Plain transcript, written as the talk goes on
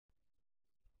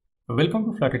Welcome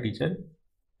to Flutter Teacher.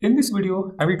 In this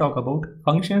video, I will talk about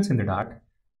functions in the Dart.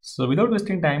 So without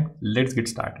wasting time, let's get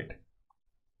started.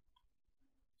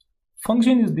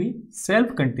 Function is the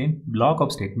self-contained block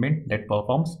of statement that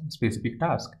performs a specific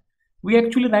task. We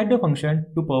actually write the function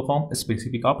to perform a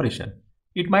specific operation.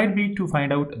 It might be to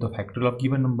find out the factorial of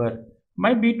given number,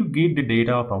 might be to get the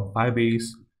data from Firebase,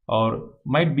 or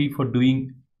might be for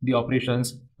doing the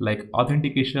operations like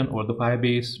authentication over the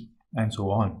Firebase and so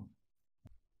on.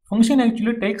 Function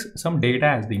actually takes some data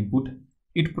as the input.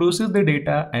 It processes the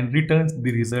data and returns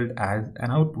the result as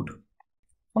an output.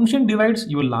 Function divides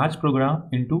your large program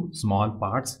into small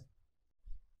parts.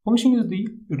 Function is the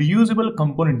reusable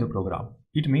component in the program.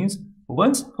 It means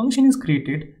once function is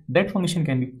created, that function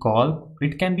can be called,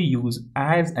 it can be used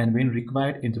as and when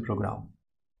required in the program.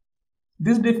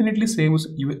 This definitely saves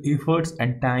your efforts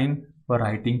and time for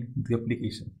writing the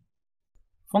application.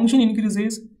 Function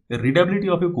increases the readability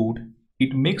of your code.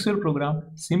 It makes your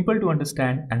program simple to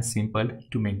understand and simple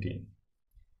to maintain.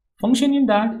 Function in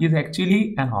Dart is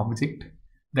actually an object.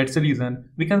 That's the reason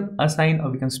we can assign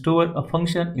or we can store a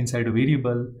function inside a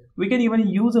variable. We can even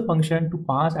use a function to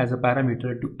pass as a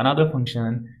parameter to another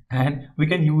function, and we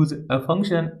can use a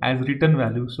function as return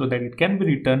value so that it can be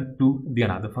returned to the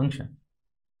another function.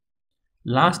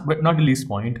 Last but not the least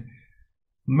point,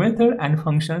 method and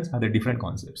functions are the different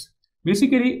concepts.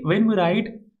 Basically, when we write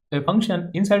a function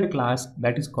inside a class,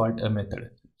 that is called a method.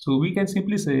 So we can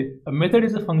simply say a method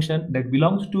is a function that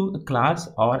belongs to a class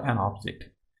or an object.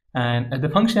 And the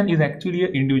function is actually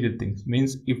an individual thing.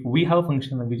 Means if we have a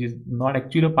function which is not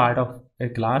actually a part of a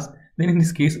class, then in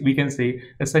this case we can say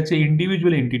such an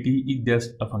individual entity is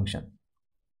just a function.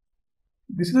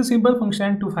 This is a simple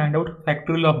function to find out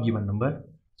factorial of given number.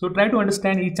 So try to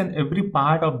understand each and every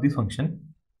part of this function.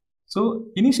 So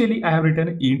initially I have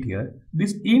written int here.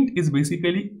 This int is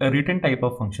basically a return type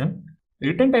of function.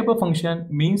 Return type of function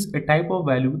means a type of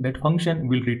value that function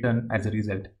will return as a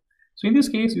result. So in this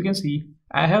case, you can see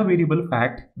I have variable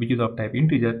fact, which is of type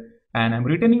integer, and I'm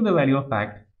returning the value of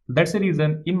fact. That's the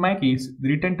reason in my case, the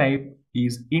return type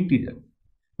is integer.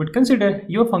 But consider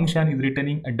your function is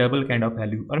returning a double kind of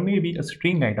value or maybe a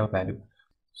string kind of value.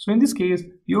 So in this case,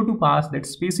 you have to pass that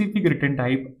specific return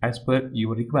type as per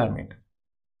your requirement.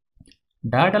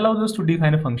 That allows us to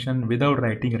define a function without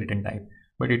writing a return type,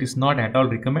 but it is not at all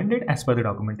recommended as per the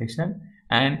documentation.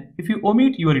 And if you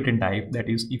omit your return type, that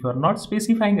is, if you are not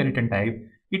specifying a return type,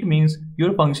 it means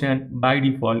your function by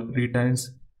default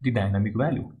returns the dynamic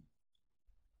value.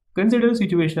 Consider a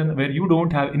situation where you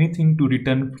don't have anything to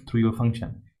return through your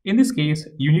function. In this case,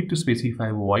 you need to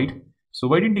specify void. So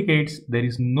void indicates there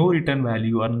is no return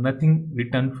value or nothing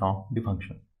returned from the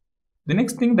function. The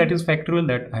next thing that is factorial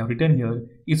that I have written here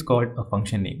is called a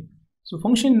function name. So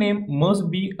function name must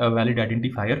be a valid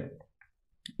identifier.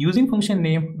 Using function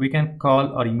name, we can call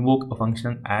or invoke a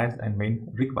function as and when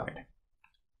required.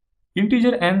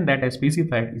 Integer n that I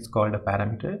specified is called a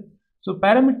parameter. So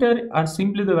parameter are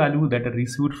simply the value that are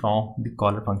received from the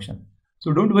caller function.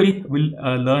 So don't worry, we'll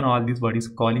learn all these words,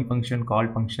 calling function,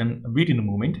 called function, a bit in a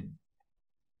moment.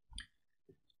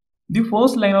 The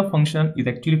first line of function is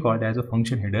actually called as a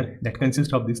function header that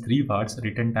consists of these three parts: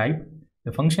 return type,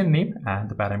 the function name, and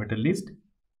the parameter list.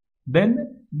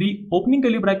 Then the opening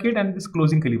curly bracket and this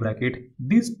closing curly bracket,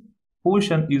 this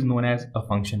portion is known as a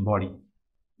function body.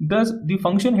 Thus, the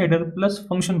function header plus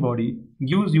function body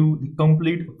gives you the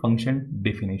complete function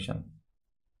definition.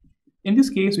 In this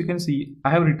case, you can see I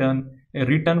have written a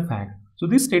return fact. So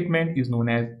this statement is known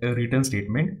as a return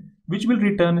statement, which will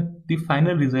return the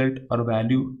final result or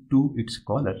value to its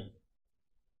caller.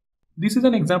 This is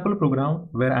an example program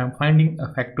where I am finding a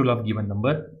factorial of given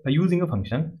number by using a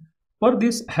function. For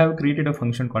this, I have created a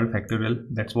function called factorial.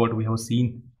 That's what we have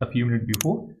seen a few minutes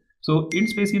before. So int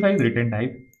specifies return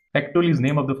type, factorial is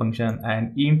name of the function,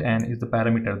 and int n is the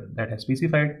parameter that I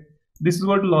specified. This is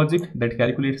what logic that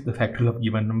calculates the factorial of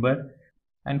given number.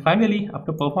 And finally,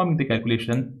 after performing the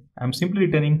calculation, I am simply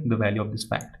returning the value of this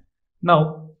fact.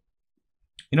 Now,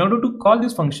 in order to call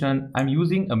this function, I'm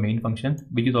using a main function,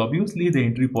 which is obviously the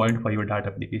entry point for your Dart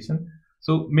application.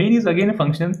 So main is again a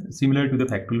function similar to the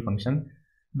factorial function.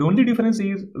 The only difference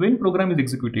is when program is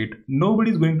executed,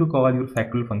 nobody is going to call your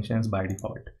factorial functions by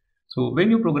default. So when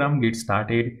your program gets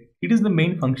started, it is the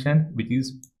main function which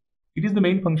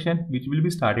will be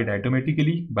started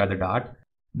automatically by the Dart.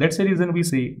 That's the reason we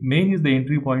say main is the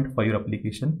entry point for your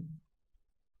application.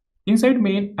 Inside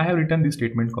main, I have written this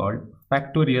statement called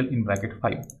factorial in bracket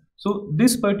 5. So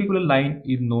this particular line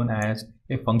is known as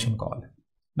a function call.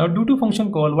 Now due to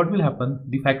function call, what will happen?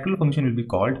 The factorial function will be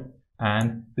called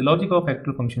and the logic of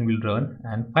factorial function will run,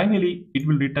 and finally it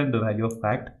will return the value of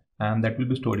fact and that will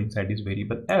be stored inside this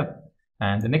variable f.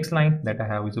 And the next line that I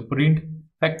have is a print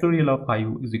factorial of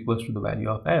 5 is equals to the value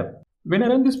of f. When I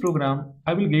run this program,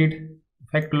 I will get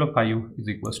factorial of 5 is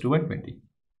equals to 120.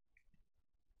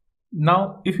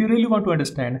 Now, if you really want to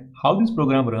understand how this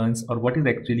program runs or what is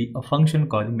actually a function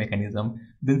calling mechanism,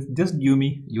 then just give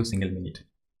me your single minute.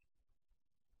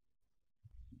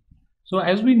 So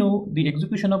as we know, the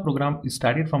execution of program is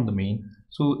started from the main.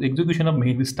 So the execution of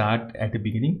main will start at the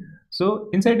beginning. So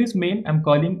inside this main, I'm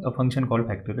calling a function called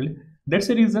factorial. That's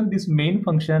the reason this main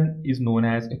function is known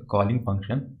as a calling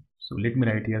function. So let me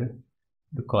write here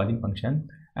the calling function.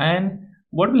 And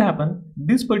what will happen?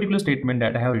 This particular statement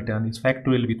that I have written is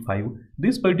factorial with 5.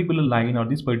 This particular line or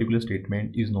this particular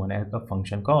statement is known as a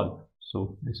function call.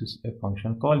 So this is a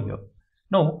function call here.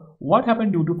 Now, what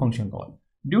happened due to function call?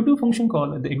 Due to function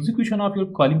call, the execution of your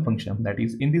calling function, that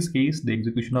is in this case, the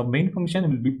execution of main function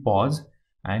will be paused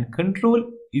and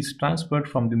control is transferred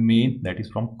from the main, that is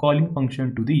from calling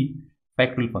function to the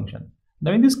factorial function.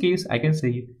 Now in this case, I can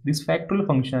say this factorial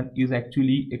function is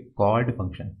actually a called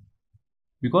function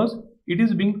because it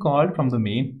is being called from the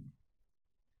main.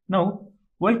 Now,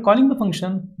 while calling the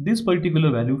function, this particular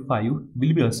value 5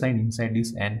 will be assigned inside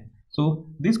this n. So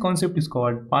this concept is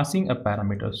called passing a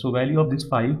parameter. So value of this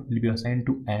 5 will be assigned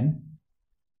to n.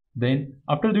 Then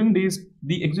after doing this,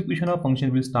 the execution of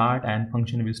function will start and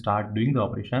function will start doing the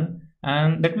operation,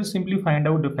 and that will simply find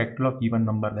out the factorial of given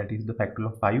number, that is the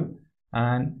factorial of 5.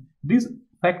 And this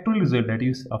factorial result, that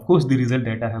is of course the result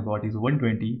that I have got is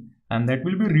 120, and that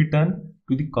will be returned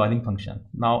to the calling function.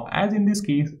 Now as in this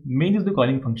case, main is the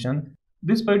calling function.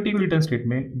 This particular return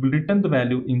statement will return the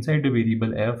value inside the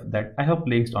variable f that I have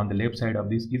placed on the left side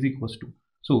of this is equals to.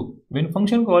 So when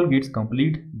function call gets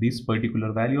complete, this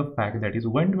particular value of fact, that is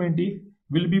 120,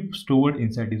 will be stored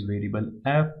inside this variable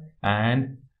f,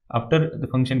 and after the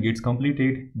function gets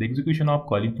completed, the execution of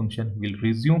calling function will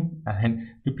resume and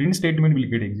the print statement will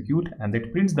get executed, and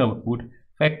that prints the output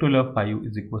factorial of 5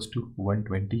 is equals to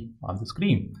 120 on the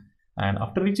screen. And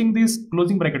after reaching this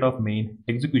closing bracket of main,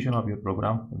 execution of your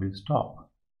program will stop.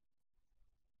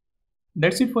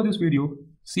 That's it for this video.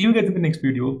 See you guys in the next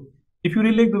video. If you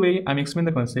really like the way I'm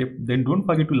explaining the concept, then don't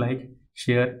forget to like,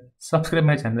 share, subscribe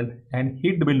my channel and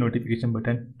hit the bell notification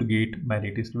button to get my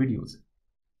latest videos.